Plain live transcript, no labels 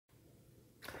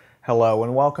Hello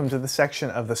and welcome to the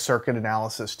section of the Circuit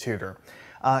Analysis Tutor.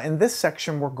 In this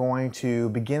section we're going to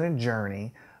begin a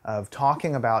journey of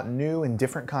talking about new and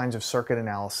different kinds of circuit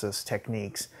analysis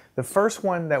techniques. The first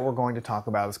one that we're going to talk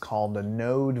about is called the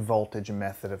node voltage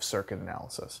method of circuit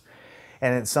analysis.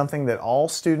 And it's something that all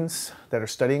students that are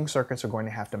studying circuits are going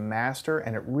to have to master,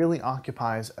 and it really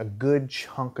occupies a good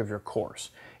chunk of your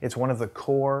course. It's one of the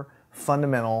core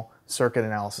fundamental circuit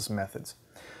analysis methods.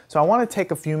 So I want to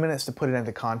take a few minutes to put it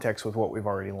into context with what we've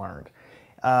already learned.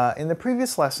 In the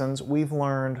previous lessons, we've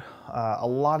learned a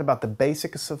lot about the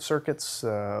basics of circuits,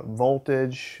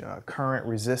 voltage, current,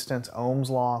 resistance, Ohm's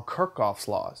law, Kirchhoff's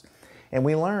laws. And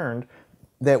we learned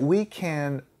that we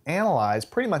can analyze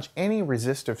pretty much any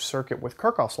resistive circuit with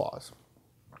Kirchhoff's laws.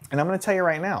 And I'm going to tell you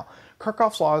right now,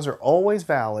 Kirchhoff's laws are always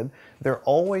valid, they're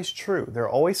always true, they're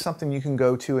always something you can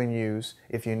go to and use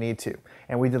if you need to.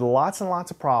 And we did lots and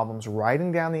lots of problems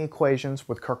writing down the equations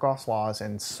with Kirchhoff's laws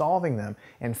and solving them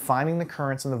and finding the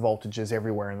currents and the voltages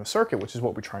everywhere in the circuit, which is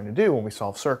what we're trying to do when we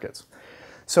solve circuits.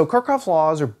 So Kirchhoff's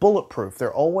laws are bulletproof,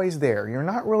 they're always there. You're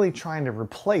not really trying to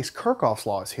replace Kirchhoff's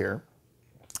laws here.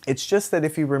 It's just that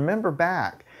if you remember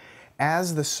back,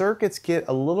 as the circuits get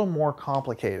a little more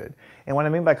complicated, and what I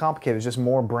mean by complicated is just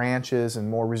more branches and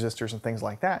more resistors and things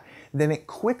like that, then it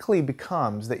quickly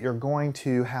becomes that you're going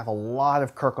to have a lot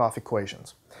of Kirchhoff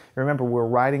equations. Remember, we're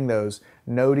writing those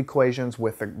node equations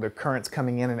with the currents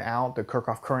coming in and out, the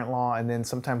Kirchhoff current law, and then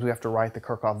sometimes we have to write the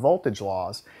Kirchhoff voltage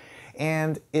laws.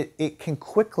 And it can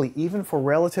quickly, even for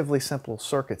relatively simple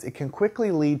circuits, it can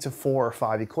quickly lead to 4 or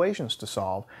 5 equations to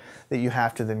solve that you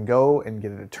have to then go and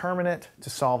get a determinant to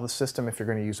solve the system if you're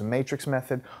going to use a matrix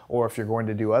method, or if you're going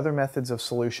to do other methods of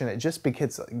solution. It just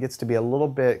gets to be a little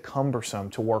bit cumbersome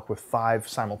to work with 5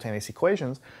 simultaneous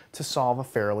equations to solve a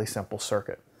fairly simple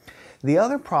circuit. The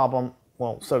other problem,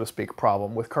 well, so to speak,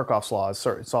 problem with Kirchhoff's laws,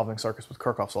 solving circuits with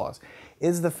Kirchhoff's laws,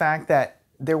 is the fact that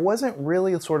there wasn't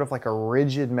really sort of like a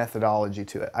rigid methodology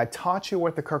to it. I taught you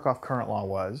what the Kirchhoff current law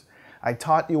was, I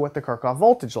taught you what the Kirchhoff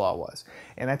voltage law was,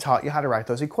 and I taught you how to write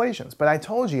those equations. But I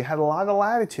told you you had a lot of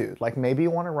latitude, like maybe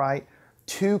you want to write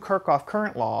 2 Kirchhoff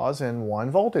current laws and 1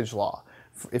 voltage law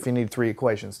if you need 3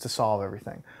 equations to solve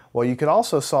everything. Well, you could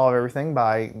also solve everything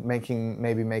by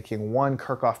maybe making 1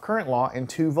 Kirchhoff current law and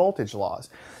 2 voltage laws.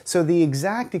 So the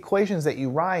exact equations that you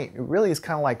write, it really is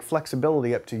kind of like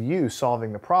flexibility up to you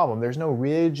solving the problem. There's no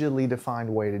rigidly defined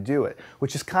way to do it,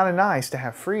 which is kind of nice to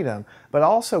have freedom, but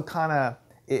also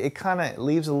it kind of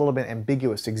leaves a little bit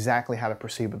ambiguous exactly how to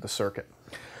proceed with the circuit.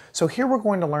 So here we're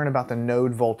going to learn about the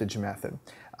node voltage method.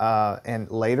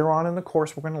 And later on in the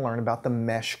course we're going to learn about the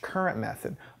mesh current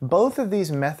method. Both of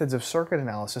these methods of circuit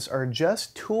analysis are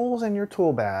just tools in your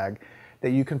tool bag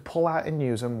that you can pull out and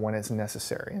use them when it's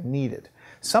necessary and needed.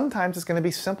 Sometimes it's going to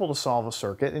be simple to solve a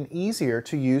circuit and easier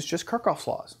to use just Kirchhoff's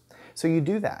laws. So you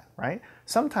do that, right?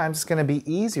 Sometimes it's going to be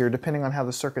easier, depending on how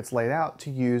the circuit's laid out,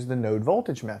 to use the node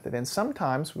voltage method. And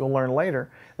sometimes, we'll learn later,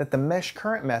 that the mesh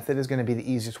current method is going to be the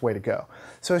easiest way to go.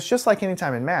 So it's just like any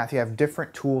time in math, you have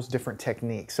different tools, different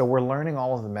techniques. So we're learning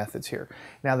all of the methods here.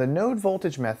 Now the node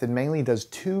voltage method mainly does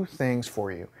 2 things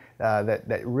for you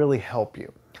that really help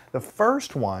you. The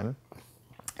first one,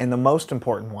 and the most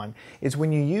important one, is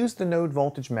when you use the node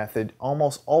voltage method,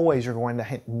 almost always you're going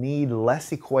to need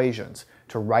less equations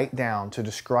to write down to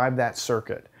describe that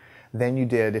circuit than you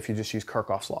did if you just use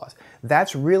Kirchhoff's laws.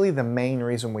 That's really the main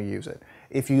reason we use it.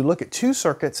 If you look at 2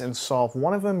 circuits and solve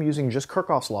one of them using just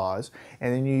Kirchhoff's laws,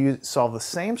 and then you solve the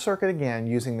same circuit again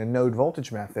using the node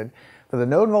voltage method, for the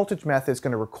node voltage method, it's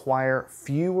going to require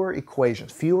fewer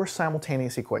equations, fewer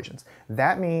simultaneous equations.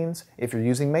 That means if you're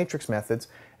using matrix methods,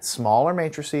 smaller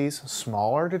matrices,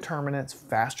 smaller determinants,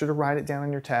 faster to write it down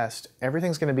in your test,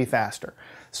 everything's going to be faster.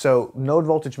 So node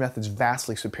voltage method is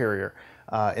vastly superior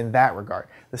in that regard.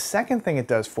 The second thing it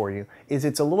does for you is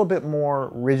it's a little bit more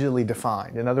rigidly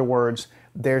defined. In other words,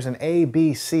 there's an A,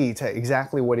 B, C to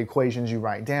exactly what equations you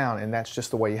write down, and that's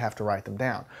just the way you have to write them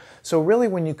down. So really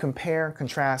when you compare,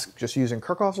 contrast just using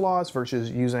Kirchhoff's laws versus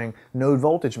using node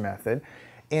voltage method,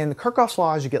 in Kirchhoff's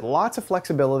laws, you get lots of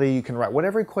flexibility. You can write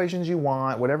whatever equations you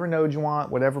want, whatever nodes you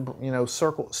want, whatever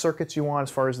circuits you want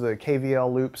as far as the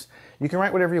KVL loops. You can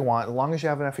write whatever you want as long as you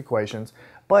have enough equations,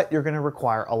 but you're going to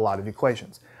require a lot of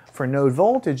equations. For node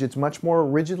voltage, it's much more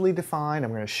rigidly defined.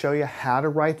 I'm going to show you how to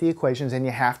write the equations, and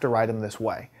you have to write them this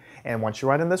way. And once you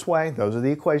write them this way, those are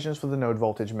the equations for the node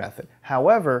voltage method.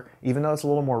 However, even though it's a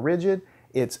little more rigid,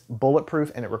 it's bulletproof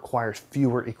and it requires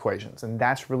fewer equations, and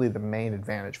that's really the main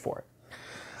advantage for it.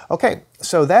 Okay,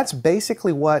 so that's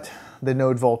basically what the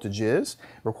node voltage is.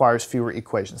 It requires fewer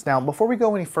equations. Now, before we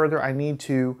go any further, I need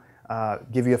to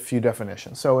give you a few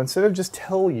definitions. So instead of just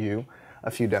tell you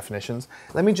a few definitions.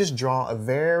 Let me just draw a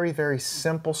very, very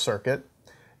simple circuit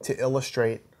to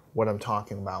illustrate what I'm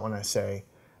talking about when I say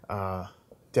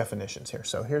definitions here.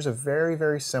 So here's a very,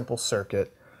 very simple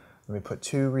circuit. Let me put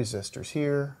two resistors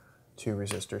here, two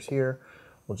resistors here.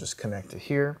 We'll just connect it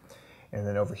here. And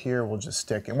then over here we'll just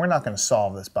stick, and we're not going to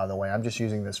solve this, by the way. I'm just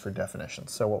using this for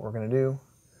definitions. So what we're going to do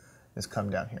is come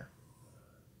down here.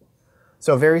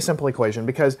 So a very simple equation,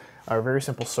 because, or a very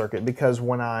simple circuit, because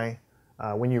when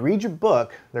you read your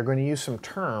book, they're going to use some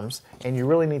terms, and you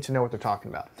really need to know what they're talking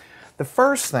about. The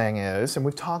first thing is, and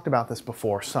we've talked about this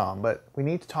before some, but we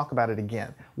need to talk about it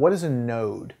again. What is a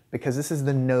node? Because this is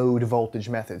the node voltage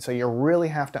method. So you really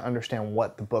have to understand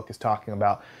what the book is talking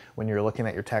about when you're looking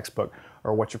at your textbook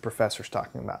or what your professor's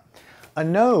talking about. A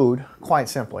node, quite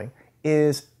simply,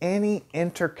 is any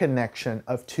interconnection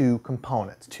of two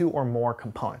components, two or more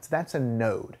components. That's a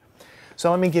node.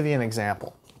 So let me give you an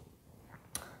example.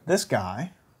 This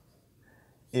guy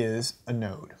is a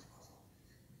node,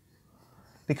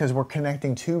 because we're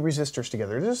connecting two resistors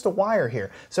together. There's just a wire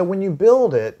here. So when you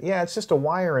build it, yeah, it's just a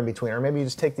wire in between, or maybe you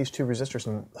just take these two resistors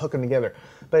and hook them together.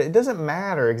 But it doesn't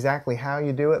matter exactly how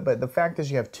you do it, but the fact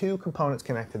is you have two components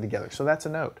connected together. So that's a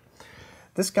node.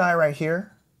 This guy right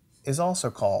here is also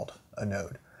called a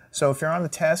node. So if you're on the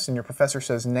test and your professor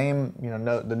says name,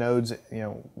 the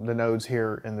nodes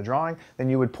here in the drawing, then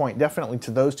you would point definitely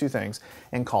to those two things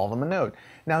and call them a node.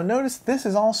 Now notice this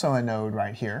is also a node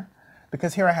right here,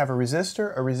 because here I have a resistor,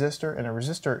 and a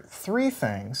resistor, three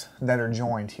things that are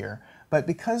joined here. But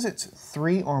because it's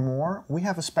three or more, we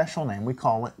have a special name. We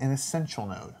call it an essential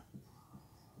node.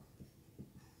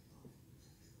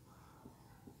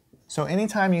 So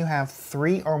anytime you have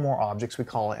three or more objects, we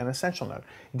call it an essential node.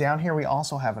 Down here we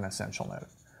also have an essential node.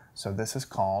 So this is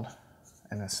called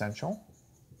an essential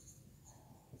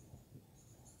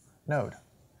node.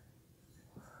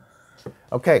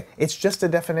 Okay, it's just a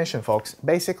definition, folks.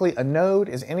 Basically, a node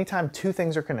is anytime two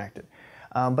things are connected.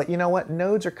 But you know what?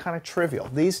 Nodes are kind of trivial.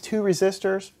 These two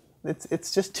resistors,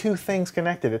 it's just two things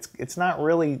connected. It's not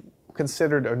really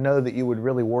considered a node that you would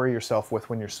really worry yourself with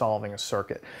when you're solving a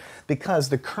circuit, because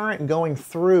the current going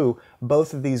through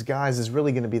both of these guys is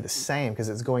really going to be the same because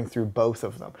it's going through both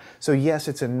of them. So yes,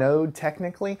 it's a node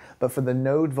technically, but for the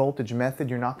node voltage method,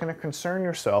 you're not going to concern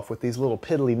yourself with these little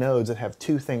piddly nodes that have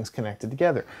two things connected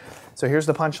together. So here's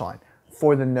the punchline.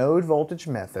 For the node voltage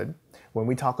method, when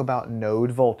we talk about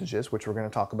node voltages, which we're going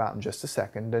to talk about in just a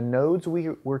second, the nodes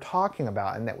we're talking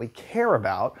about and that we care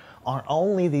about are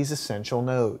only these essential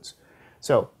nodes.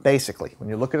 So basically, when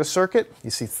you look at a circuit, you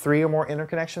see three or more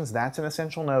interconnections, that's an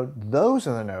essential node. Those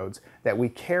are the nodes that we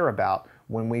care about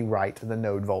when we write the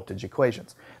node voltage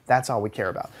equations. That's all we care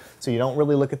about. So you don't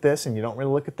really look at this and you don't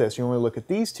really look at this. You only look at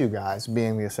these two guys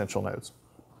being the essential nodes.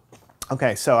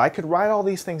 Okay, so I could write all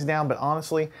these things down, but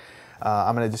honestly,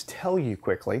 I'm going to just tell you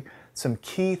quickly some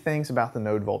key things about the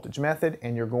node voltage method,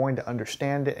 and you're going to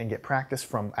understand it and get practice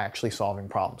from actually solving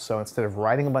problems. So instead of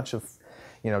writing a bunch of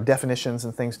definitions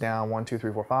and things down, 1, 2,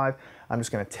 3, 4, 5. I'm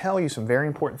just going to tell you some very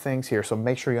important things here, so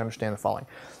make sure you understand the following.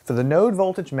 So the node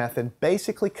voltage method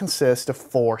basically consists of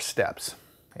 4 steps,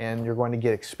 and you're going to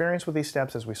get experience with these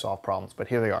steps as we solve problems, but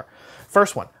here they are.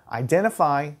 First one,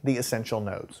 identify the essential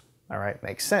nodes. All right,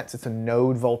 makes sense. It's a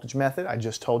node voltage method. I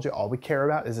just told you all we care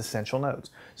about is essential nodes.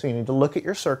 So you need to look at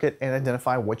your circuit and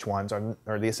identify which ones are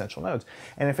the essential nodes.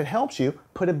 And if it helps you,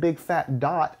 put a big fat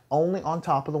dot only on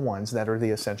top of the ones that are the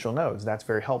essential nodes. That's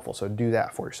very helpful, so do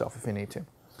that for yourself if you need to.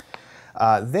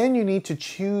 Then you need to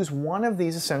choose one of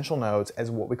these essential nodes as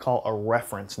what we call a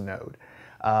reference node.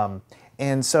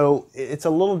 And so it's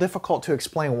a little difficult to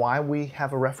explain why we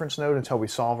have a reference node until we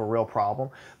solve a real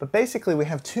problem. But basically we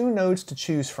have 2 nodes to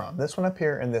choose from, this one up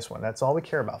here and this one. That's all we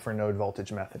care about for a node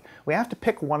voltage method. We have to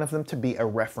pick one of them to be a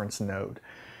reference node,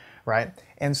 right?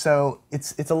 And so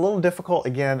it's a little difficult,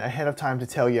 again, ahead of time to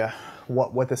tell you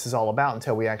what this is all about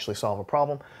until we actually solve a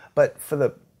problem. But for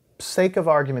the sake of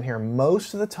argument here,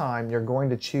 most of the time you're going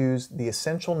to choose the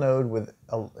essential node with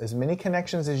as many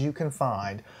connections as you can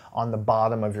find on the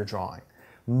bottom of your drawing.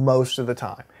 Most of the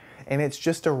time. And it's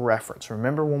just a reference.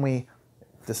 Remember when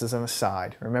this is an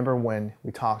aside, remember when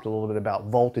we talked a little bit about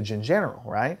voltage in general,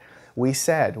 right? We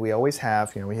said we always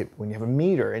have, when you have a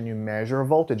meter and you measure a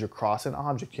voltage across an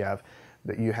object,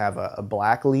 you have a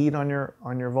black lead on your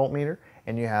voltmeter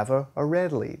and you have a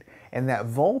red lead. And that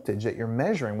voltage that you're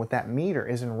measuring with that meter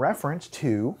is in reference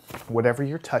to whatever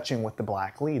you're touching with the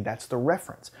black lead. That's the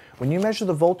reference. When you measure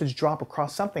the voltage drop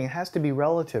across something, it has to be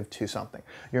relative to something.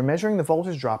 You're measuring the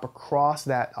voltage drop across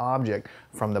that object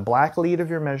from the black lead of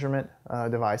your measurement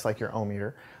device, like your ohm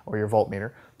meter or your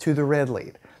voltmeter, to the red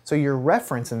lead. So your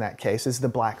reference in that case is the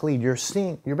black lead. You're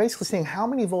basically seeing how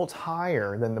many volts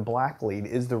higher than the black lead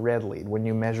is the red lead when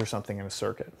you measure something in a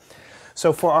circuit.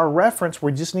 So for our reference,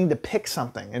 we just need to pick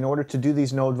something in order to do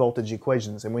these node voltage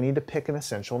equations, and we need to pick an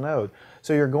essential node.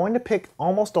 So you're going to pick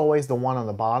almost always the one on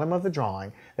the bottom of the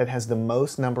drawing that has the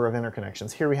most number of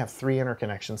interconnections. Here we have 3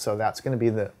 interconnections, so that's going to be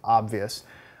the obvious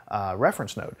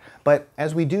reference node. But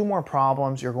as we do more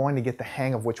problems, you're going to get the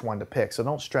hang of which one to pick, so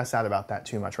don't stress out about that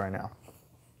too much right now.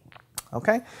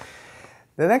 Okay?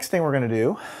 The next thing we're going to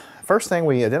do, first thing,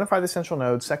 we identify the essential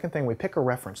node. Second thing, we pick a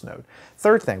reference node.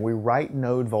 Third thing, we write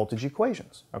node voltage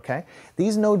equations. Okay?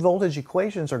 These node voltage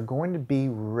equations are going to be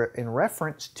in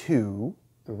reference to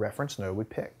the reference node we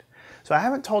picked. So I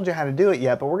haven't told you how to do it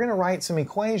yet, but we're going to write some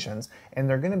equations, and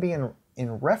they're going to be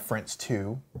in reference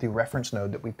to the reference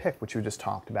node that we picked, which we just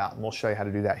talked about, and we'll show you how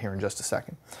to do that here in just a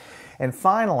second. And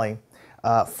finally,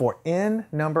 for n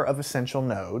number of essential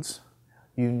nodes,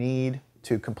 you need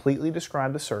to completely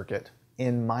describe the circuit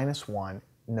in -1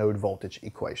 node voltage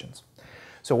equations.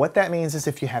 So what that means is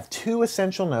if you have 2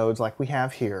 essential nodes like we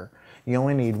have here, you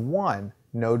only need 1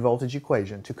 node voltage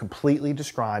equation to completely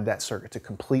describe that circuit, to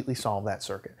completely solve that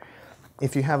circuit.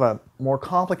 If you have a more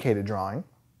complicated drawing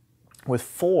with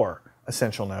 4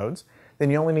 essential nodes, then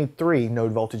you only need 3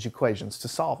 node voltage equations to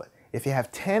solve it. If you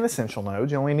have 10 essential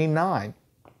nodes, you only need 9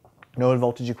 node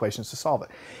voltage equations to solve it.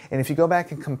 And if you go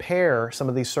back and compare some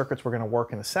of these circuits we're going to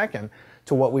work in a second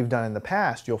to what we've done in the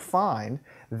past, you'll find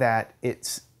that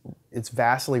it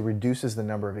vastly reduces the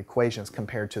number of equations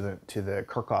compared to the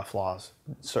Kirchhoff laws,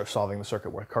 solving the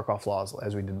circuit with Kirchhoff laws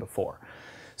as we did before.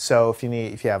 So if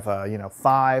you have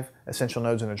 5 essential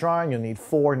nodes in a drawing, you'll need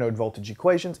 4 node voltage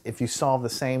equations. If you solve the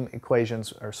same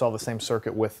equations or solve the same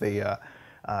circuit with the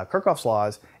Kirchhoff's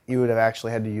laws, you would have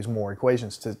actually had to use more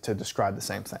equations to describe the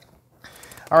same thing.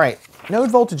 All right,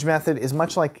 node voltage method is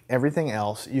much like everything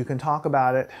else. You can talk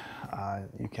about it,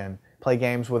 you can play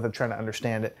games with it, trying to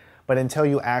understand it, but until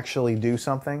you actually do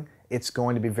something, it's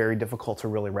going to be very difficult to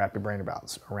really wrap your brain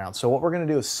around. So what we're going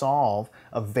to do is solve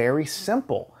a very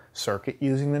simple circuit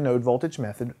using the node voltage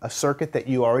method, a circuit that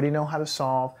you already know how to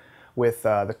solve with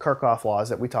the Kirchhoff laws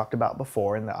that we talked about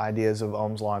before and the ideas of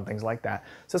Ohm's law and things like that.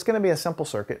 So it's going to be a simple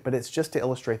circuit, but it's just to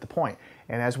illustrate the point.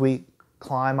 And as we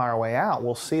climb our way out,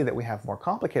 we'll see that we have more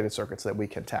complicated circuits that we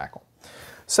can tackle.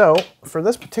 So for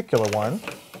this particular one,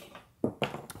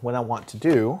 what I want to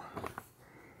do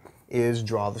is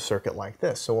draw the circuit like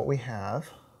this. So what we have,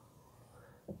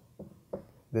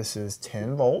 this is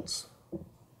 10 volts.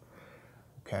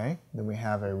 Okay, then we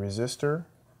have a resistor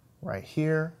right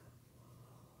here,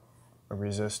 a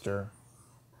resistor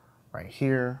right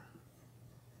here,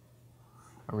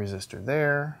 a resistor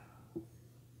there,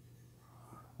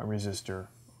 a resistor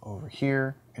over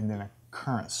here, and then a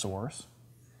current source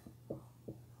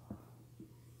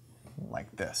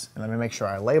like this. And let me make sure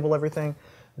I label everything.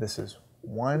 This is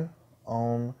 1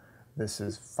 ohm, this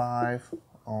is 5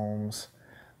 ohms,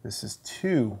 this is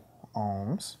 2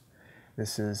 ohms,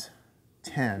 this is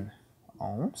 10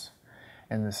 ohms,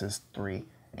 and this is 3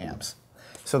 amps.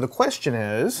 So the question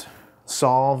is,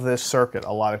 solve this circuit.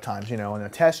 A lot of times, in a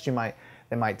test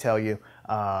they might tell you,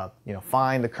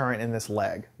 find the current in this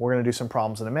leg. We're going to do some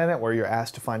problems in a minute where you're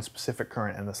asked to find specific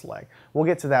current in this leg. We'll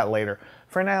get to that later.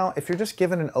 For now, if you're just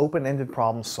given an open-ended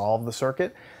problem, solve the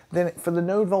circuit, then for the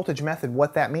node voltage method,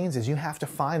 what that means is you have to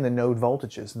find the node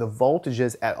voltages. The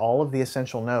voltages at all of the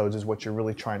essential nodes is what you're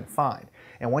really trying to find.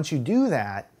 And once you do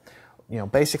that,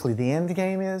 basically the end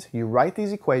game is you write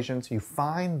these equations, you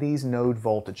find these node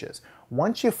voltages.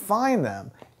 Once you find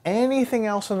them, anything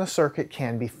else in the circuit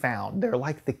can be found. They're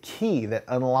like the key that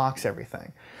unlocks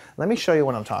everything. Let me show you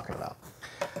what I'm talking about.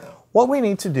 What we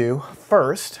need to do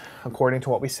first, according to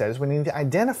what we said, is we need to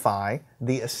identify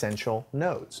the essential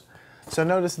nodes. So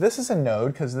notice this is a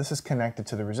node because this is connected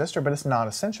to the resistor, but it's not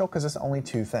essential because it's only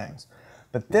 2 things.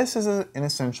 But this is an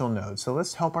essential node. So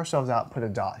let's help ourselves out, put a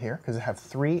dot here because I have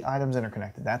 3 items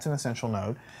interconnected. That's an essential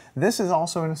node. This is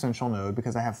also an essential node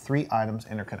because I have 3 items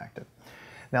interconnected.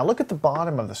 Now look at the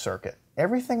bottom of the circuit.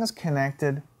 Everything is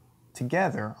connected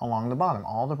together along the bottom,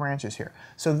 all the branches here.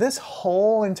 So this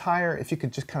whole entire, if you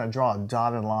could just kind of draw a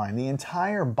dotted line, the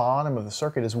entire bottom of the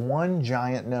circuit is one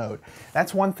giant node.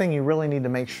 That's one thing you really need to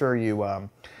make sure you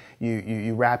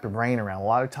wrap your brain around. A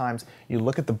lot of times you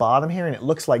look at the bottom here and it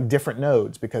looks like different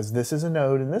nodes because this is a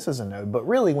node and this is a node. But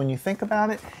really when you think about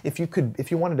it, if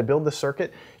you wanted to build the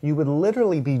circuit, you would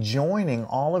literally be joining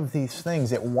all of these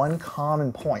things at one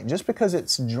common point. Just because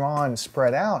it's drawn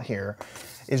spread out here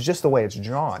is just the way it's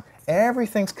drawn.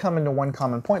 Everything's coming to one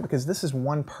common point because this is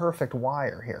one perfect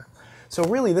wire here. So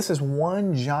really, this is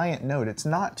one giant node. It's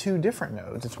not two different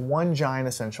nodes. It's one giant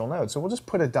essential node. So we'll just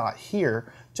put a dot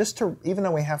here, just to, even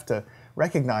though we have to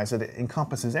recognize that it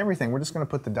encompasses everything, we're just going to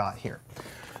put the dot here.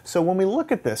 So when we look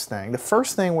at this thing, the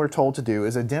first thing we're told to do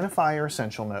is identify your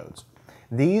essential nodes.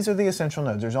 These are the essential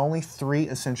nodes. There's only 3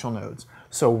 essential nodes.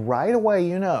 So right away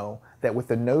you know that with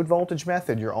the node voltage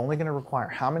method, you're only going to require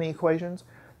how many equations?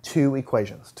 2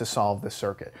 equations to solve this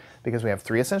circuit. Because we have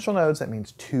 3 essential nodes, that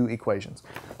means 2 equations.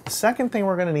 The second thing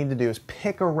we're going to need to do is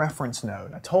pick a reference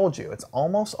node. I told you, it's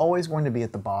almost always going to be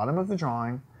at the bottom of the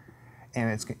drawing,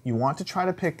 and you want to try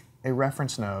to pick a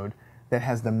reference node that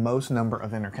has the most number of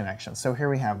interconnections. So here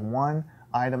we have 1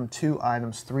 item, 2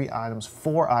 items, 3 items,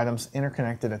 4 items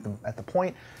interconnected at the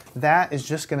point. That is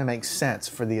just going to make sense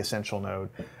for the essential node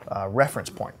reference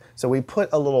point. So we put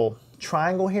a little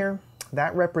triangle here.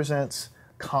 That represents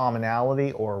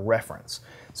commonality or reference.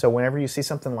 So whenever you see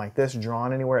something like this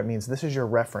drawn anywhere, it means this is your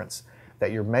reference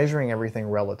that you're measuring everything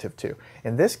relative to.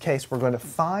 In this case, we're going to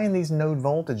find these node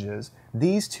voltages,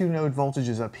 these 2 node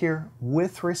voltages up here,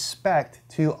 with respect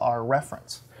to our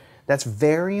reference. That's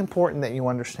very important that you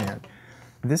understand.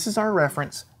 This is our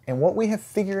reference, and what we have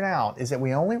figured out is that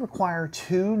we only require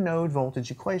 2 node voltage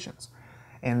equations.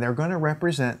 And they're going to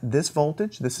represent this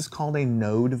voltage. This is called a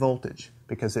node voltage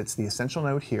because it's the essential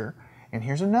node here. And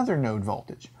here's another node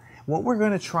voltage. What we're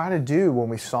going to try to do when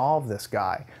we solve this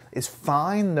guy is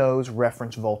find those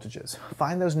reference voltages.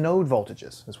 Find those node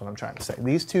voltages is what I'm trying to say.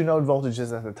 These 2 node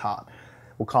voltages at the top.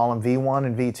 We'll call them V1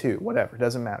 and V2, whatever,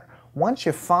 doesn't matter. Once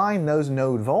you find those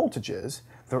node voltages,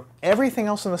 everything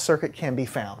else in the circuit can be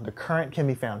found. The current can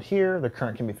be found here, the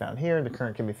current can be found here, the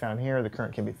current can be found here, the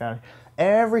current can be found here.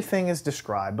 Everything is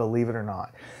described, believe it or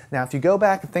not. Now, if you go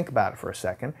back and think about it for a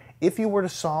second, if you were to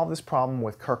solve this problem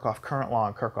with Kirchhoff current law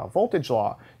and Kirchhoff voltage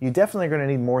law, you definitely are going to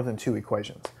need more than 2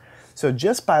 equations. So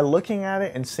just by looking at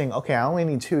it and seeing, okay, I only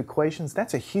need 2 equations,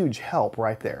 that's a huge help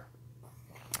right there.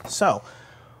 So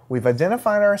we've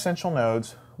identified our essential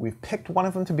nodes. We've picked one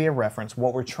of them to be a reference.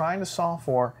 What we're trying to solve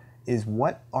for is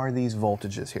what are these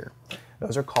voltages here?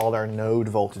 Those are called our node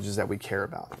voltages that we care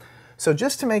about. So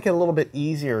just to make it a little bit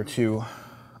easier to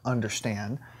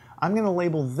understand, I'm going to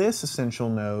label this essential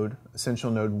node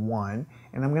 1,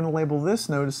 and I'm going to label this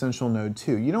node essential node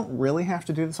 2. You don't really have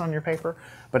to do this on your paper,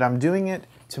 but I'm doing it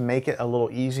to make it a little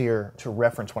easier to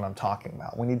reference what I'm talking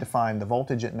about. We need to find the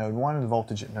voltage at node 1 and the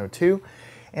voltage at node 2.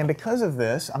 And because of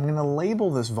this, I'm going to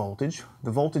label this voltage,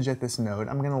 the voltage at this node,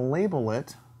 I'm going to label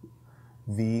it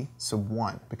V sub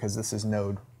 1 because this is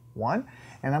node 1,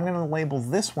 and I'm going to label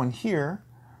this one here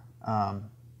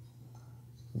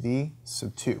V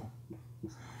sub 2.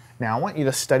 Now I want you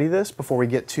to study this before we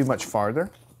get too much farther.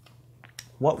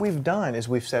 What we've done is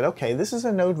we've said, okay, this is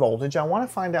a node voltage, I want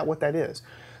to find out what that is.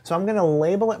 So I'm going to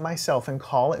label it myself and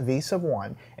call it V sub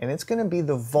 1, and it's going to be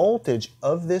the voltage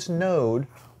of this node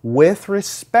with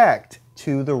respect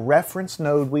to the reference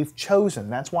node we've chosen.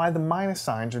 That's why the minus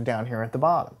signs are down here at the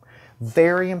bottom.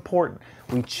 Very important.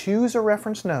 We choose a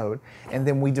reference node and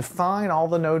then we define all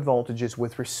the node voltages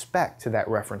with respect to that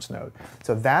reference node.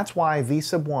 So that's why V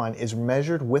sub 1 is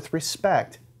measured with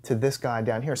respect to this guy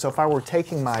down here. So if I were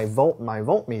taking my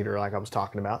voltmeter like I was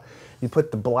talking about, you put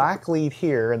the black lead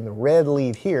here and the red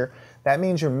lead here, that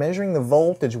means you're measuring the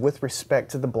voltage with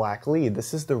respect to the black lead.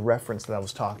 This is the reference that I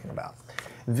was talking about.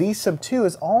 V sub 2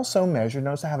 is also measured,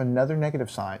 notice I have another negative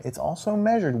sign, it's also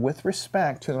measured with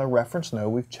respect to the reference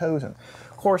node we've chosen.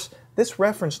 Of course, this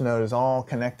reference node is all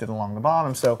connected along the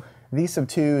bottom, so V sub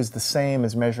 2 is the same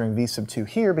as measuring V sub 2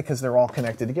 here because they're all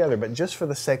connected together, but just for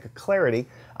the sake of clarity,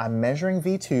 I'm measuring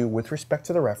V2 with respect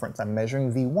to the reference, I'm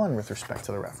measuring V1 with respect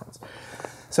to the reference.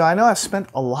 So I know I've spent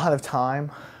a lot of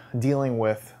time dealing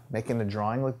with making the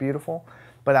drawing look beautiful,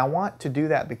 but I want to do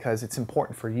that because it's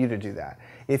important for you to do that.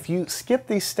 If you skip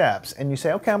these steps and you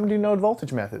say, okay, I'm going to do node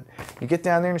voltage method, you get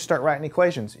down there and you start writing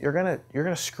equations, you're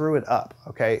gonna screw it up,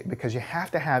 okay? Because you have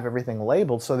to have everything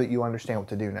labeled so that you understand what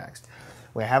to do next.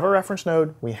 We have a reference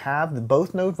node, we have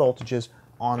both node voltages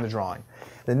on the drawing.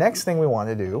 The next thing we want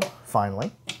to do,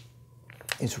 finally,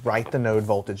 is write the node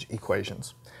voltage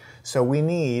equations. So we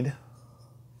need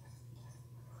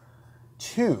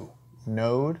 2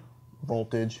 node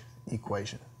voltage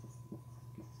equation.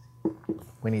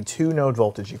 We need 2 node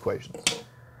voltage equations.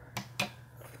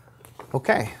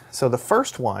 Okay, so the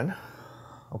first one,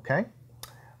 okay,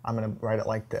 I'm going to write it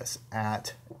like this.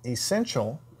 At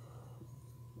essential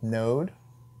node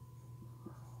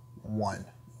 1.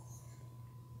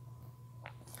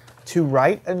 To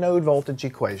write a node voltage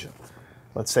equation,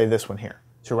 let's say this one here.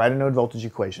 To write a node voltage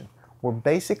equation, we're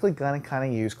basically going to kind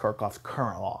of use Kirchhoff's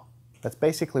current law. That's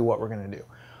basically what we're going to do.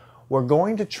 we're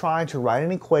going to try to write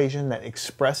an equation that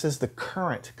expresses the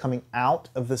current coming out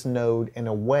of this node and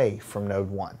away from node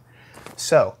 1.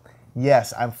 So,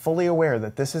 yes, I'm fully aware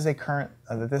that this is a current,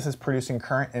 that this is producing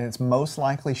current, and it's most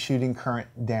likely shooting current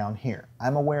down here.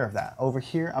 I'm aware of that. Over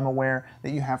here, I'm aware that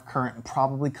you have current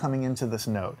probably coming into this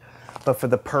node. But for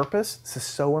the purpose, this is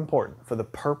so important, for the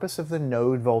purpose of the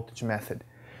node voltage method,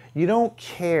 you don't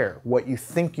care what you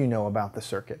think you know about the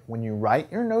circuit. When you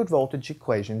write your node voltage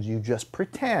equations, you just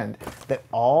pretend that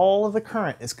all of the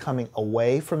current is coming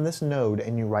away from this node,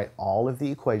 and you write all of the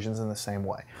equations in the same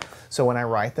way. So when I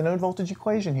write the node voltage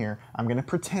equation here, I'm going to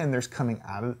pretend there's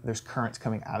currents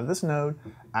coming out of this node,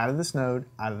 out of this node,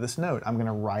 out of this node. I'm going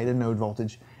to write a node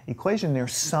voltage equation there,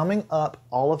 summing up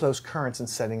all of those currents and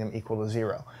setting them equal to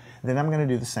 0. Then I'm going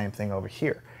to do the same thing over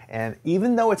here. And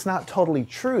even though it's not totally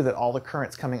true that all the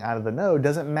currents coming out of the node,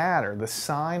 doesn't matter. The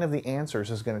sign of the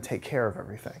answers is going to take care of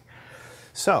everything.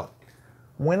 So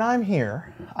when I'm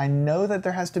here, I know that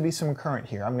there has to be some current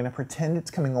here. I'm going to pretend it's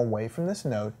coming away from this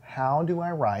node. How do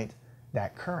I write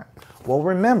that current? Well,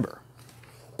 remember,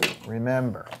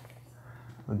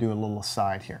 we'll do a little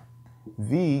aside here.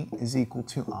 V is equal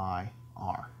to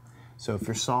IR. So if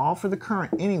you're solved for the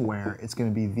current anywhere, it's going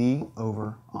to be V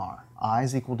over R. I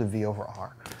is equal to V over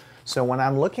R. So when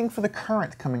I'm looking for the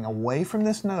current coming away from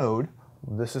this node,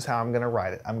 this is how I'm going to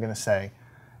write it. I'm going to say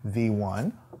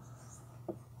V1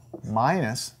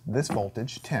 minus this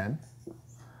voltage, 10,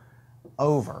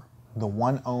 over the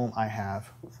 1 ohm I have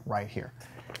right here.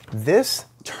 This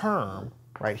term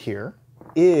right here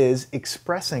is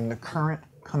expressing the current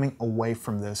coming away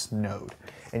from this node.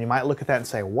 And you might look at that and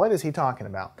say, what is he talking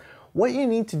about? What you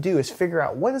need to do is figure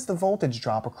out what is the voltage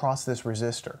drop across this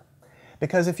resistor.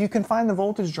 Because if you can find the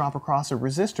voltage drop across a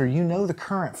resistor, you know the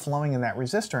current flowing in that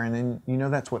resistor, and then you know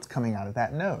that's what's coming out of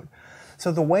that node.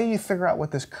 So the way you figure out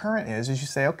what this current is you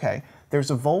say, okay,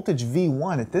 there's a voltage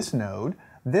V1 at this node.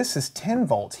 This is 10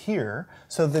 volts here,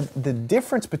 so the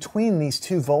difference between these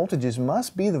two voltages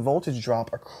must be the voltage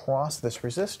drop across this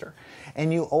resistor.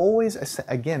 And you always,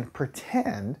 again,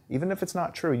 pretend, even if it's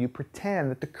not true, you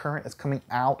pretend that the current is coming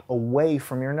out away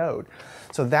from your node.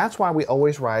 So that's why we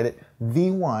always write it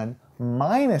V1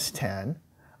 minus 10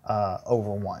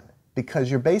 over 1. Because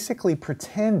you're basically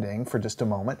pretending, for just a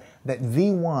moment, that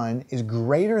V1 is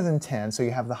greater than 10, so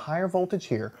you have the higher voltage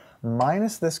here,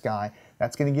 minus this guy.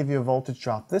 That's going to give you a voltage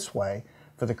drop this way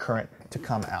for the current to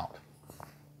come out.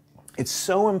 It's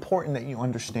so important that you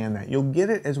understand that. You'll get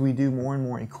it as we do more and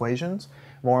more equations,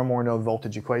 more and more node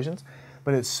voltage equations,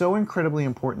 but it's so incredibly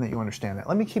important that you understand that.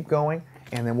 Let me keep going,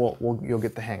 and then you'll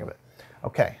get the hang of it.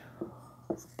 Okay,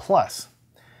 plus.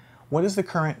 What is the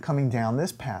current coming down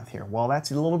this path here? Well,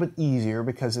 that's a little bit easier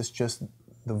because it's just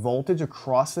the voltage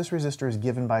across this resistor is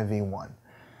given by V1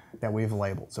 that we've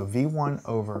labeled. So V1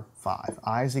 over 5.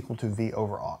 I is equal to V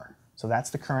over R. So that's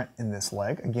the current in this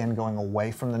leg, again going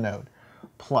away from the node.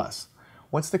 Plus,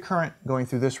 what's the current going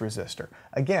through this resistor?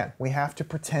 Again, we have to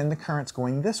pretend the current's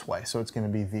going this way. So it's going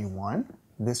to be V1,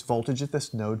 this voltage at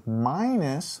this node,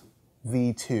 minus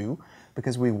V2,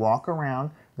 because we walk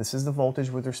around. This is the voltage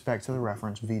with respect to the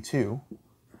reference, V2,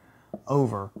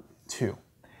 over 2.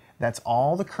 That's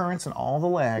all the currents and all the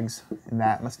legs, and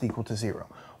that must equal to 0.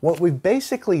 What we've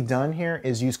basically done here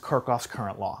is use Kirchhoff's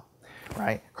current law,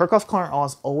 right? Kirchhoff's current law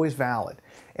is always valid.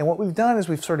 And what we've done is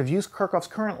we've sort of used Kirchhoff's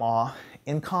current law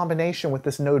in combination with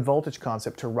this node voltage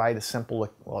concept to write a simple,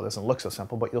 well, it doesn't look so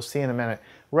simple, but you'll see in a minute,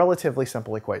 relatively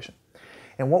simple equation.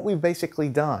 And what we've basically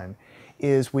done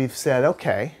is we've said,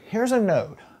 okay, here's a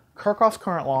node. Kirchhoff's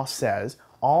current law says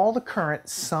all the current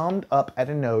summed up at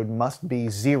a node must be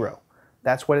 0.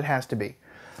 That's what it has to be.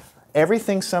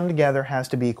 Everything summed together has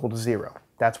to be equal to 0.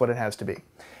 That's what it has to be.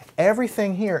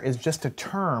 Everything here is just a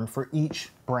term for each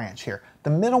branch here. The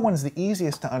middle one is the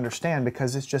easiest to understand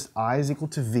because it's just I is equal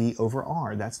to V over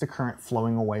R. That's the current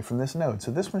flowing away from this node.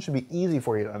 So this one should be easy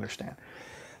for you to understand.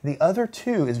 The other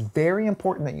two is very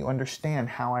important that you understand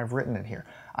how I've written it here.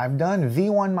 I've done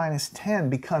V1 minus 10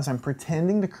 because I'm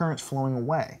pretending the current's flowing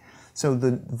away. So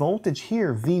the voltage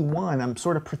here, V1, I'm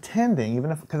sort of pretending, even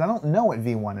if, because I don't know what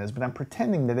V1 is, but I'm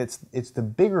pretending that it's the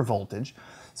bigger voltage.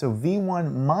 So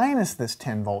V1 minus this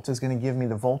 10 volts is going to give me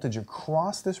the voltage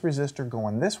across this resistor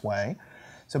going this way.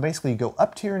 So basically you go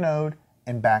up to your node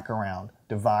and back around,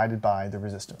 divided by the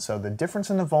resistance. So the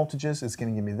difference in the voltages is going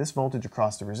to give me this voltage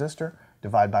across the resistor,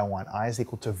 divided by 1. I is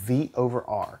equal to V over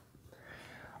R.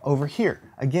 Over here,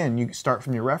 again, you start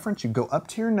from your reference, you go up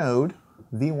to your node,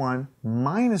 V1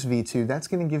 minus V2, that's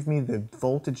going to give me the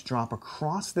voltage drop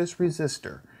across this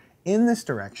resistor in this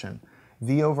direction,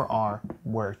 V over R,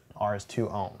 where R is 2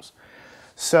 ohms.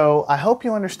 So I hope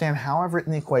you understand how I've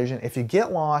written the equation. If you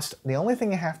get lost, the only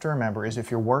thing you have to remember is if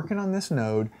you're working on this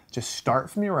node, just start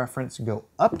from your reference, go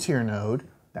up to your node,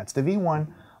 that's the V1,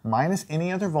 minus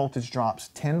any other voltage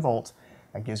drops, 10 volts.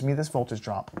 That gives me this voltage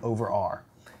drop over R.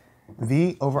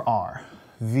 V over R,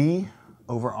 V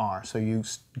over R. So you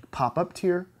pop up to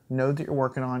your node that you're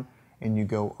working on and you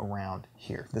go around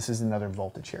here. This is another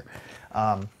voltage here.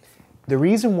 The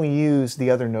reason we use the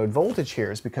other node voltage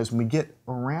here is because when we get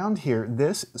around here,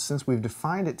 this, since we've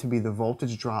defined it to be the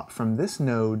voltage drop from this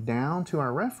node down to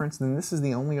our reference, then this is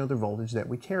the only other voltage that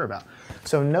we care about.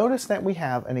 So notice that we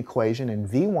have an equation in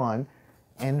V1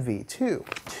 and V2,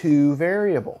 two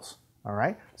variables. All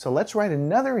right, so let's write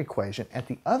another equation at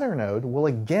the other node.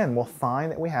 We'll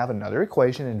find that we have another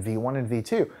equation in V1 and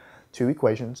V2. Two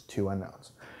equations, two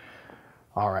unknowns.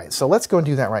 All right, so let's go and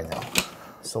do that right now.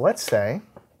 So let's say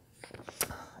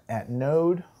at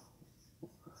node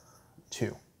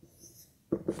 2.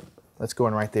 Let's go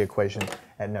and write the equation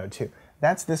at node 2.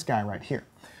 That's this guy right here.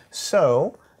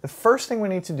 So the first thing we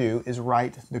need to do is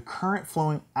write the current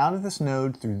flowing out of this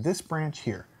node through this branch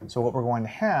here. So what we're going to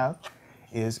have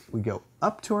is we go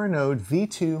up to our node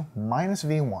V2 minus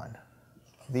V1,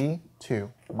 V2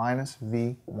 minus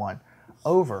V1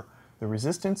 over the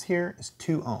resistance here is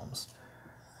 2 ohms.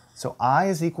 So I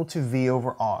is equal to V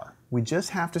over R. We just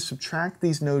have to subtract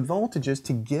these node voltages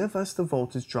to give us the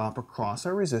voltage drop across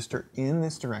our resistor in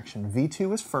this direction.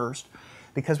 V2 is first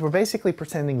because we're basically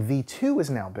pretending V2 is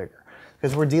now bigger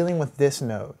because we're dealing with this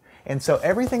node. And so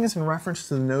everything is in reference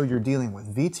to the node you're dealing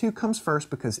with. V2 comes first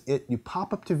because you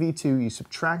pop up to V2, you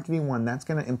subtract V1, that's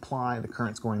going to imply the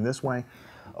current's going this way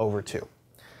over 2.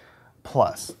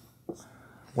 Plus,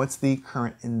 what's the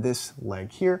current in this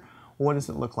leg here? What does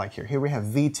it look like here? Here we have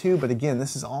V2, but again,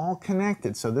 this is all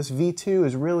connected. So this V2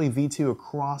 is really V2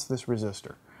 across this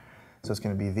resistor. So it's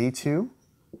going to be V2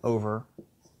 over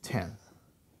 10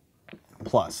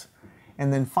 plus.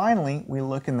 And then finally, we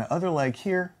look in the other leg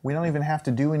here. We don't even have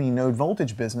to do any node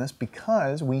voltage business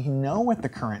because we know what the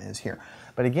current is here.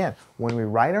 But again, when we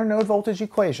write our node voltage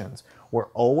equations, we're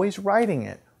always writing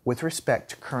it with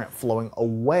respect to current flowing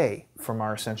away from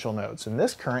our essential nodes. And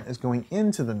this current is going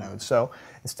into the node. So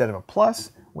instead of a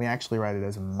plus, we actually write it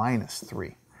as a minus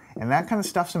 3. And that kind of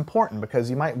stuff's important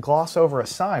because you might gloss over a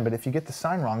sign, but if you get the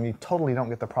sign wrong, you totally don't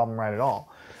get the problem right at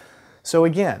all. So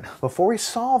again, before we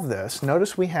solve this,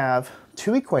 notice we have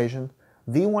two equations.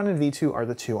 V1 and V2 are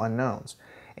the two unknowns.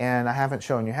 And I haven't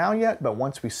shown you how yet, but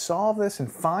once we solve this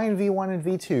and find V1 and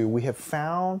V2, we have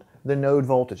found the node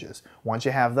voltages. Once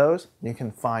you have those, you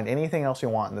can find anything else you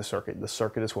want in the circuit. The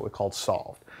circuit is what we call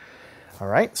solved. All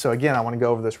right, so again, I want to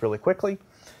go over this really quickly.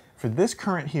 For this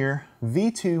current here,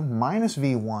 V2 minus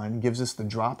V1 gives us the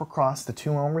drop across the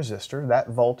 2 ohm resistor. That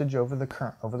voltage over the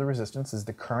current over the resistance is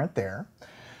the current there.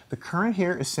 The current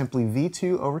here is simply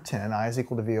V2 over 10, I is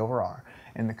equal to V over R.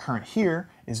 And the current here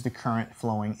is the current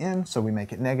flowing in, so we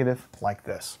make it negative like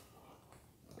this.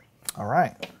 All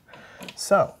right,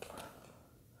 so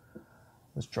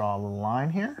let's draw a little line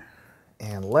here,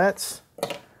 and let's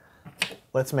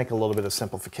make a little bit of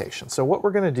simplification. So what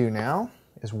we're going to do now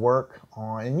is work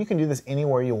on, and you can do this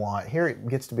anywhere you want. Here it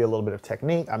gets to be a little bit of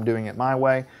technique. I'm doing it my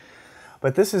way.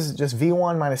 But this is just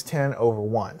V1 minus 10 over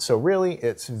 1. So really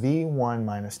it's V1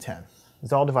 minus 10.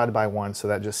 It's all divided by 1, so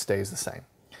that just stays the same.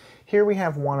 Here we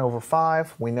have 1 over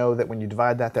 5. We know that when you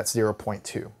divide that, that's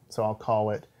 0.2. So I'll call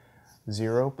it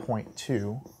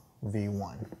 0.2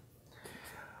 V1.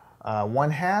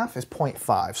 1/2 is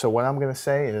 0.5. So what I'm going to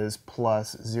say is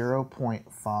plus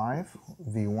 0.5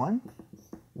 V1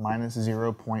 minus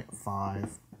 0.5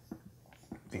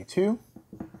 V2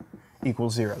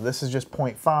 equals 0. This is just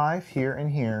 0.5 here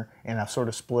and here, and I've sort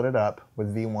of split it up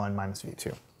with V1 minus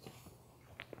V2.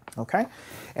 Okay?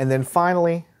 And then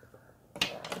finally,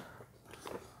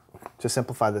 to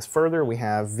simplify this further, we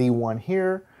have V1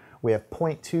 here, we have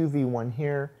 0.2 V1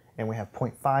 here, and we have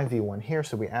 0.5 V1 here,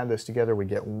 so we add those together, we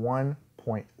get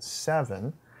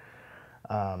 1.7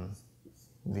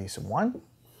 V sub 1.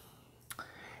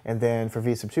 And then for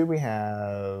V sub 2, we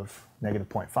have negative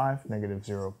 0.5, negative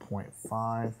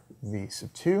 0.5 V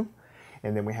sub 2.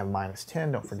 And then we have minus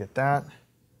 10, don't forget that,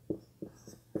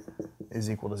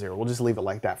 is equal to 0. We'll just leave it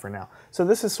like that for now. So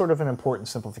this is sort of an important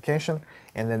simplification.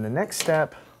 And then the next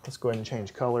step, let's go ahead and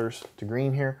change colors to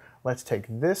green here. Let's take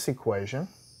this equation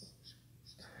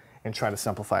and try to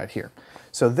simplify it here.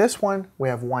 So this one, we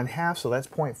have 1/2, so that's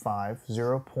 0.5,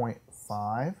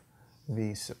 0.5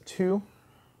 V sub 2.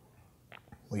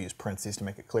 We'll use parentheses to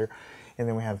make it clear. And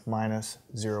then we have minus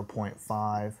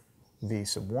 0.5 V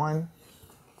sub 1,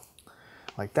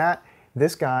 like that.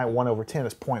 This guy, 1 over 10,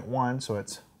 is 0.1, so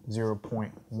it's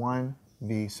 0.1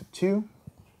 V sub 2.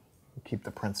 keep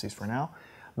the parentheses for now,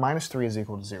 minus 3 is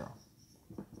equal to 0.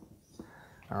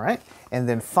 All right, and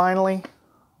then finally,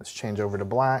 let's change over to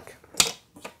black.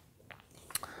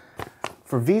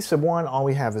 For v sub 1, all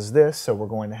we have is this, so we're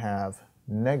going to have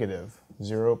negative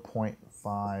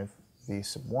 0.5 v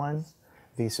sub 1.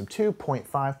 V sub 2,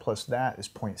 0.5 plus that is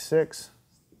 0.6.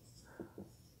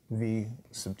 V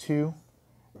sub 2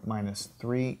 minus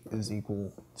 3 is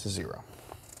equal to 0.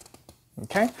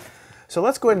 Okay, so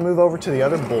let's go ahead and move over to the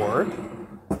other board,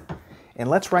 and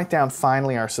let's write down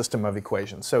finally our system of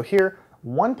equations. So here,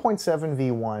 1.7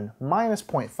 v1 minus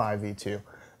 0.5 v2. So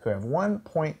we have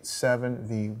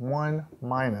 1.7 v1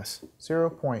 minus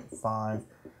 0.5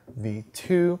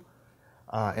 v2.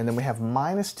 And then we have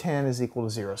minus 10 is equal to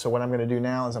 0. So what I'm going to do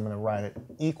now is I'm going to write it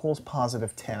equals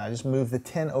positive 10. I just move the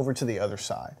 10 over to the other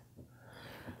side.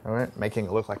 All right, making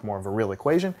it look like more of a real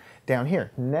equation. Down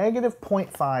here, negative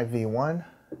 0.5 v1,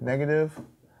 negative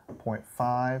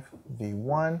 0.5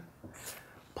 v1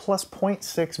 plus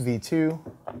 0.6 v2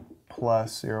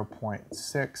 plus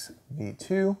 0.6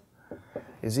 v2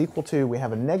 is equal to, we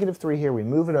have a negative 3 here, we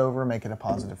move it over, make it a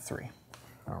positive 3.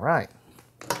 All right.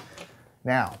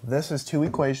 Now, this is two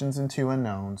equations and two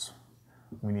unknowns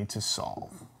we need to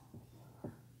solve.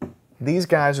 These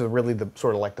guys are really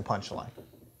sort of like the punchline.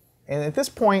 And at this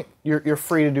point, you're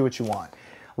free to do what you want.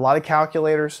 A lot of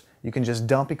calculators, you can just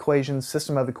dump equations,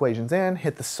 system of equations in,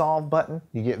 hit the solve button,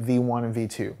 you get V1 and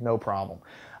V2, no problem.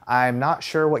 I'm not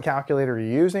sure what calculator you're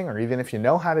using, or even if you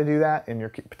know how to do that in your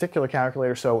particular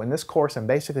calculator. So in this course, I'm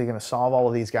basically going to solve all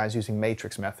of these guys using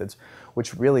matrix methods,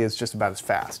 which really is just about as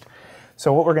fast.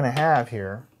 So what we're going to have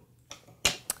here,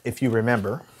 if you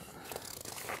remember,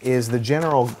 is the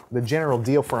general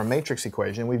deal for a matrix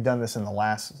equation. We've done this in the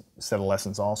last set of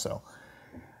lessons also.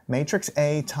 Matrix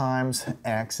A times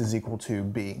X is equal to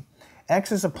B.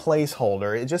 X is a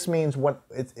placeholder. It just means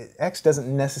X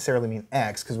doesn't necessarily mean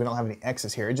X because we don't have any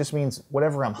X's here. It just means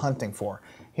whatever I'm hunting for.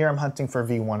 Here I'm hunting for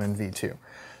V1 and V2.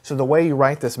 So the way you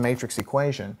write this matrix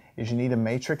equation is you need a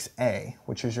matrix A,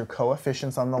 which is your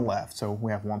coefficients on the left. So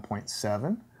we have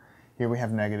 1.7. Here we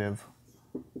have negative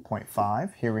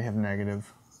 0.5. Here we have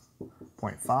negative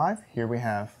 0.5. Here we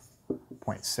have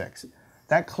 0.6.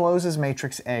 That closes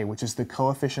matrix A, which is the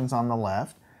coefficients on the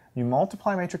left. You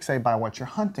multiply matrix A by what you're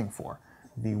hunting for,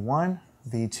 V1,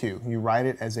 V2. You write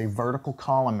it as a vertical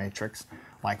column matrix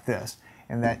like this,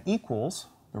 and that equals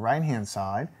the right-hand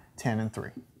side, 10 and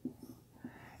 3.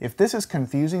 If this is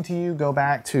confusing to you, go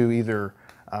back to either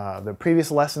the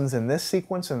previous lessons in this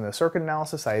sequence in the circuit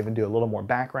analysis. I even do a little more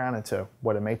background into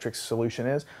what a matrix solution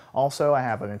is. Also, I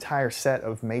have an entire set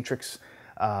of matrix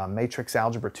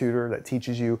algebra tutor that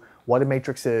teaches you what a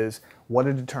matrix is, what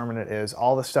a determinant is,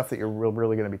 all the stuff that you're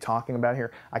really going to be talking about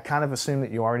here. I kind of assume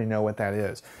that you already know what that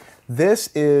is. This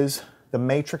is the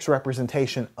matrix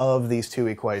representation of these two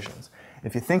equations.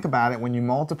 If you think about it, when you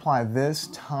multiply this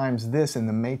times this in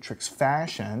the matrix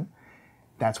fashion,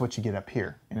 that's what you get up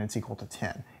here, and it's equal to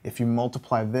 10. If you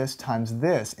multiply this times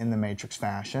this in the matrix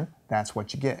fashion, that's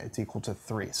what you get. It's equal to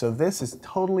 3. So this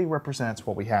totally represents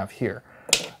what we have here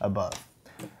above.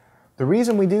 The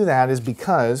reason we do that is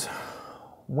because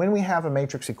when we have a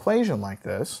matrix equation like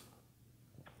this,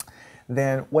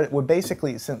 then what would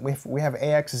basically, since we have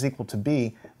AX is equal to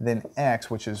B, then X,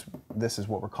 this is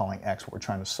what we're calling X, what we're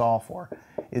trying to solve for,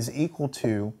 is equal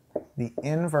to the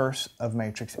inverse of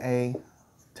matrix A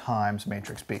times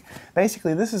matrix B.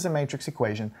 Basically, this is a matrix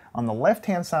equation. On the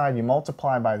left-hand side, you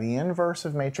multiply by the inverse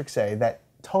of matrix A. That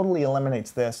totally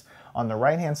eliminates this. On the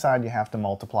right-hand side, you have to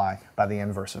multiply by the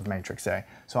inverse of matrix A.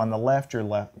 So on the left, you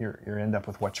end up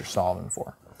with what you're solving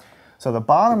for. So the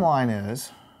bottom line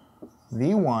is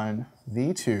V1,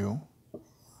 V2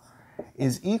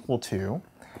 is equal to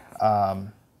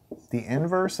the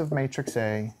inverse of matrix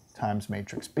A times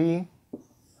matrix B.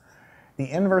 The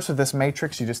inverse of this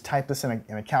matrix, you just type this in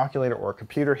a calculator or a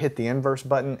computer, hit the inverse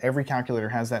button. Every calculator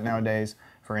has that nowadays,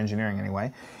 for engineering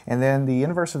anyway. And then the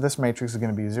inverse of this matrix is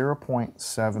going to be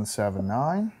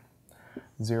 0.779,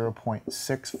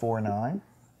 0.649,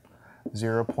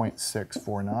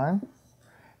 0.649,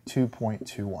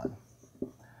 2.21.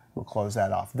 We'll close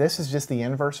that off. This is just the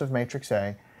inverse of matrix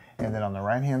A, and then on the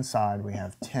right-hand side we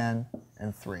have 10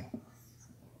 and 3.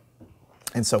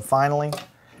 And so finally,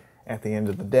 at the end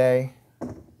of the day,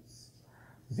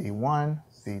 V1,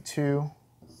 V2,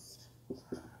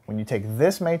 when you take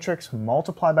this matrix,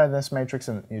 multiply by this matrix,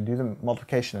 and you do the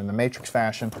multiplication in the matrix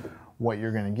fashion, what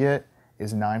you're going to get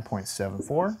is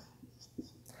 9.74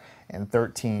 and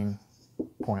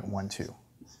 13.12.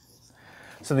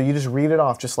 So that you just read it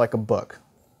off just like a book,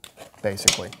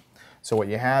 basically. So what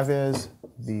you have is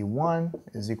V1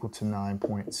 is equal to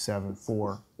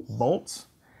 9.74 volts.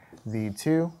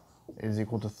 V2 is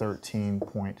equal to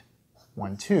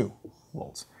 13.12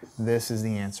 volts. This is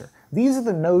the answer. These are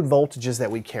the node voltages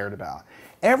that we cared about.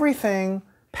 Everything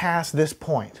past this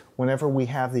point, whenever we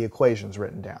have the equations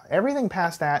written down, everything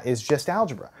past that is just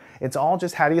algebra. It's all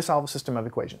just how do you solve a system of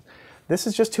equations. This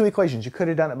is just two equations. You could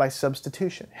have done it by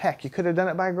substitution. Heck, you could have done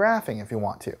it by graphing if you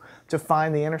want to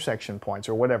find the intersection points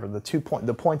or whatever,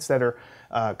 the points that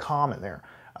are common there.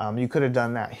 You could have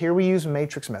done that. Here we use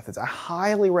matrix methods. I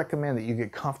highly recommend that you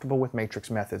get comfortable with matrix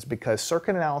methods because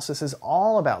circuit analysis is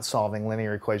all about solving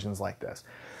linear equations like this.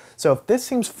 So if this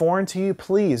seems foreign to you,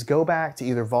 please go back to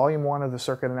either volume 1 of the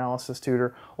circuit analysis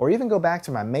tutor or even go back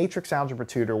to my matrix algebra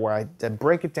tutor where I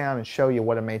break it down and show you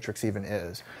what a matrix even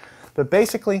is. But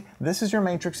basically, this is your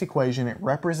matrix equation. It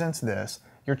represents this.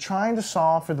 You're trying to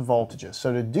solve for the voltages.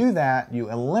 So to do that, you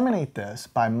eliminate this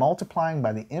by multiplying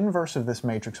by the inverse of this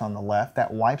matrix on the left.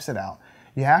 That wipes it out.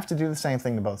 You have to do the same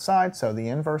thing to both sides, so the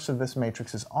inverse of this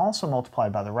matrix is also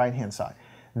multiplied by the right-hand side.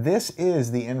 This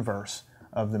is the inverse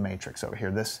of the matrix over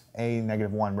here. This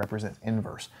A-1 represents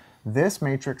inverse. This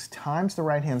matrix times the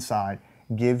right-hand side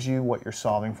gives you what you're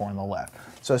solving for on the left.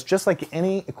 So it's just like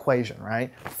any equation,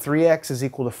 right? 3x is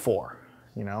equal to 4,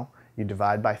 you know? You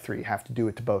divide by 3. You have to do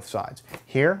it to both sides.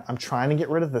 Here, I'm trying to get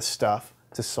rid of this stuff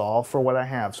to solve for what I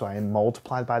have. So I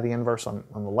multiplied by the inverse on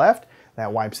the left.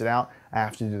 That wipes it out. I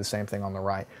have to do the same thing on the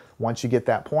right. Once you get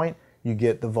that point, you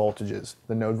get the voltages,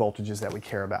 the node voltages that we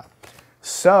care about.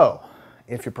 So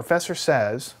if your professor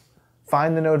says,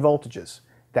 find the node voltages,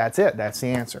 that's it. That's the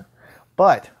answer.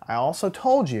 But I also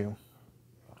told you,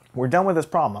 we're done with this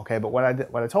problem, okay? But what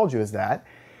I told you is that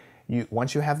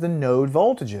once you have the node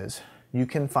voltages, you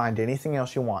can find anything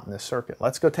else you want in this circuit.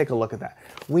 Let's go take a look at that.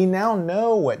 We now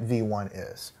know what V1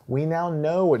 is. We now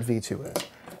know what V2 is.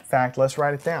 In fact, let's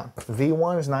write it down.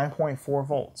 V1 is 9.4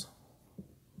 volts.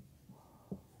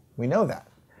 We know that.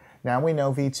 Now we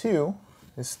know V2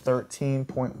 is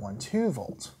 13.12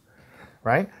 volts,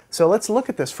 right? So let's look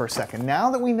at this for a second. Now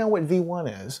that we know what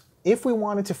V1 is, if we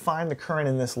wanted to find the current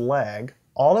in this leg,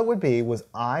 all it would be was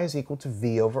I is equal to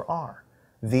V over R.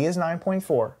 V is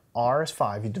 9.4. R is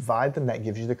 5. You divide them, that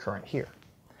gives you the current here.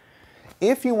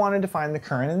 If you wanted to find the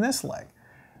current in this leg,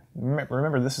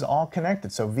 remember this is all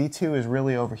connected, so V2 is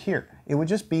really over here. It would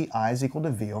just be I is equal to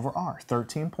V over R.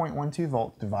 13.12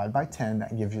 volts divided by 10,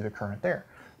 that gives you the current there.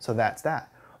 So that's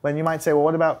that. But you might say, well,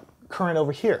 what about current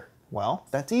over here? Well,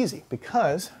 that's easy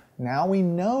because now we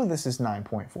know this is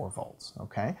 9.4 volts,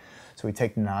 okay? So we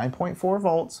take 9.4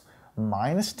 volts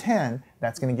minus 10,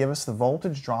 that's going to give us the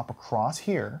voltage drop across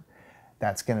here.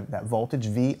 That voltage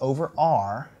V over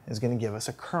R is going to give us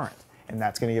a current, and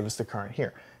that's going to give us the current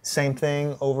here. Same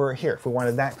thing over here. If we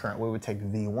wanted that current, we would take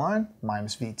V1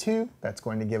 minus V2. That's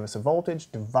going to give us a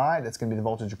voltage. Divide, that's going to be the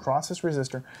voltage across this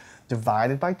resistor.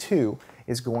 Divided by 2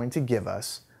 is going to give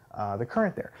us the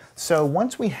current there. So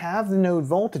once we have the node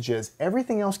voltages,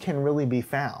 everything else can really be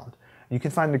found. You can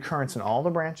find the currents in all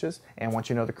the branches, and once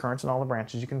you know the currents in all the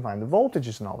branches, you can find the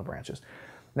voltages in all the branches.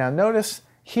 Now notice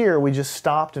here we just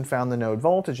stopped and found the node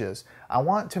voltages. I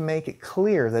want to make it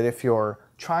clear that if you're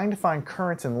trying to find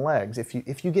currents in legs, if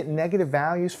you get negative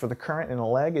values for the current in a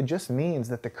leg, it just means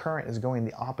that the current is going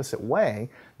the opposite way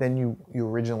than you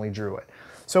originally drew it.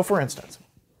 So for instance,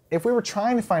 if we were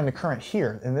trying to find the current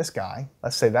here in this guy,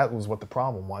 let's say that was what the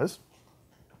problem was,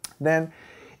 then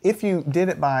if you did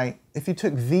it by, if you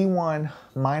took V1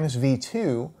 minus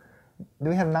V2,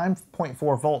 we have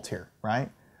 9.4 volts here, right?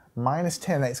 Minus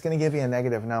 10, that's going to give you a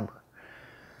negative number.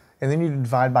 And then you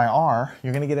divide by R,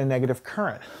 you're going to get a negative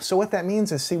current. So what that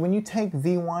means is, see, when you take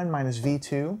V1 minus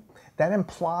V2, that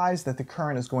implies that the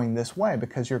current is going this way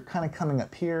because you're kind of coming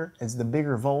up here as the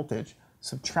bigger voltage,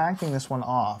 subtracting this one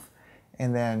off,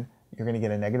 and then you're going to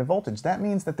get a negative voltage. That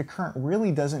means that the current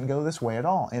really doesn't go this way at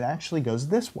all. It actually goes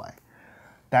this way.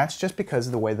 That's just because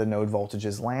of the way the node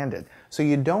voltages landed. So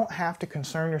you don't have to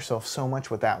concern yourself so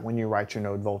much with that when you write your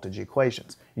node voltage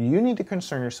equations. You need to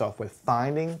concern yourself with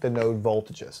finding the node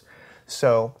voltages.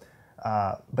 So,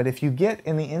 but if you get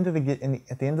at the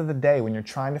end of the day when you're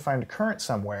trying to find a current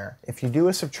somewhere, if you do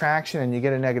a subtraction and you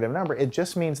get a negative number, it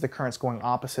just means the current's going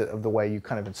opposite of the way you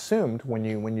kind of assumed when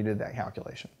you did that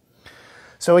calculation.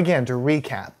 So again, to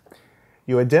recap,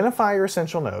 you identify your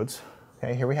essential nodes.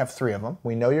 Okay, here we have 3 of them.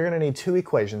 We know you're going to need 2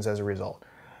 equations as a result.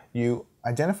 You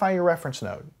identify your reference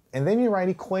node, and then you write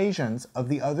equations of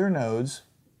the other nodes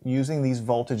using these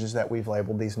voltages that we've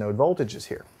labeled these node voltages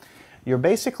here. You're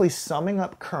basically summing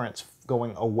up currents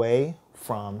going away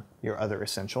from your other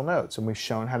essential nodes, and we've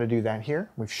shown how to do that here.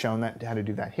 We've shown how to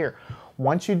do that here.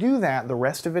 Once you do that, the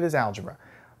rest of it is algebra.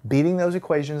 Beating those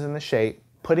equations in the shape,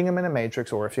 putting them in a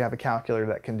matrix, or if you have a calculator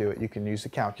that can do it, you can use the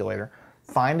calculator.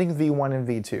 finding V1 and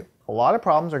V2. A lot of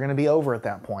problems are going to be over at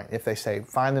that point. If they say,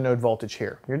 find the node voltage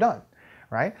here, you're done,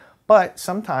 right? But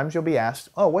sometimes you'll be asked,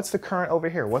 oh, what's the current over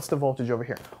here? What's the voltage over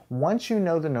here? Once you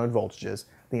know the node voltages,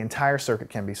 the entire circuit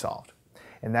can be solved.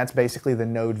 And that's basically the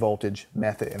node voltage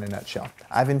method in a nutshell.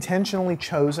 I've intentionally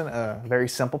chosen a very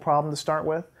simple problem to start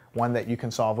with, one that you can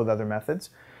solve with other methods.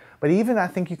 But even I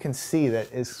think you can see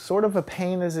that as sort of a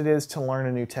pain as it is to learn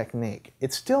a new technique,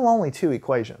 it's still only 2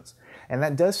 equations. And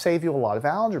that does save you a lot of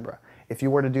algebra. If you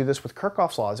were to do this with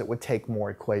Kirchhoff's laws, it would take more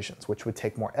equations, which would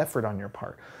take more effort on your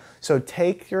part. So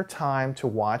take your time to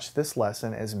watch this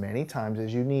lesson as many times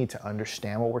as you need to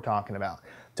understand what we're talking about,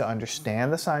 to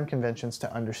understand the sign conventions,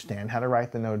 to understand how to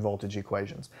write the node voltage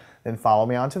equations. Then follow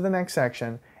me on to the next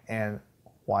section and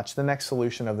watch the next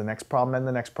solution of the next problem and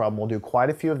the next problem. We'll do quite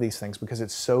a few of these things because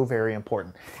it's so very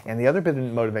important. And the other bit of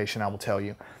motivation I will tell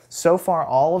you, so far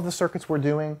all of the circuits we're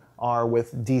doing are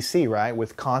with DC, right,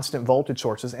 with constant voltage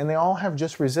sources, and they all have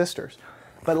just resistors.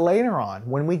 But later on,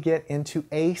 when we get into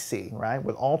AC, right,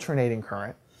 with alternating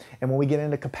current, and when we get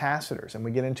into capacitors and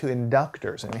we get into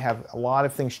inductors and we have a lot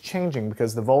of things changing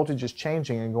because the voltage is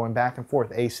changing and going back and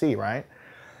forth, AC, right,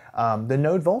 the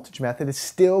node voltage method is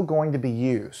still going to be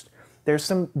used. There's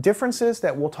some differences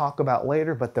that we'll talk about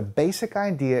later, but the basic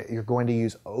idea you're going to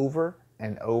use over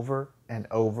and over and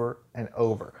over and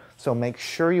over. So make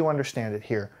sure you understand it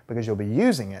here because you'll be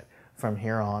using it from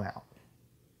here on out.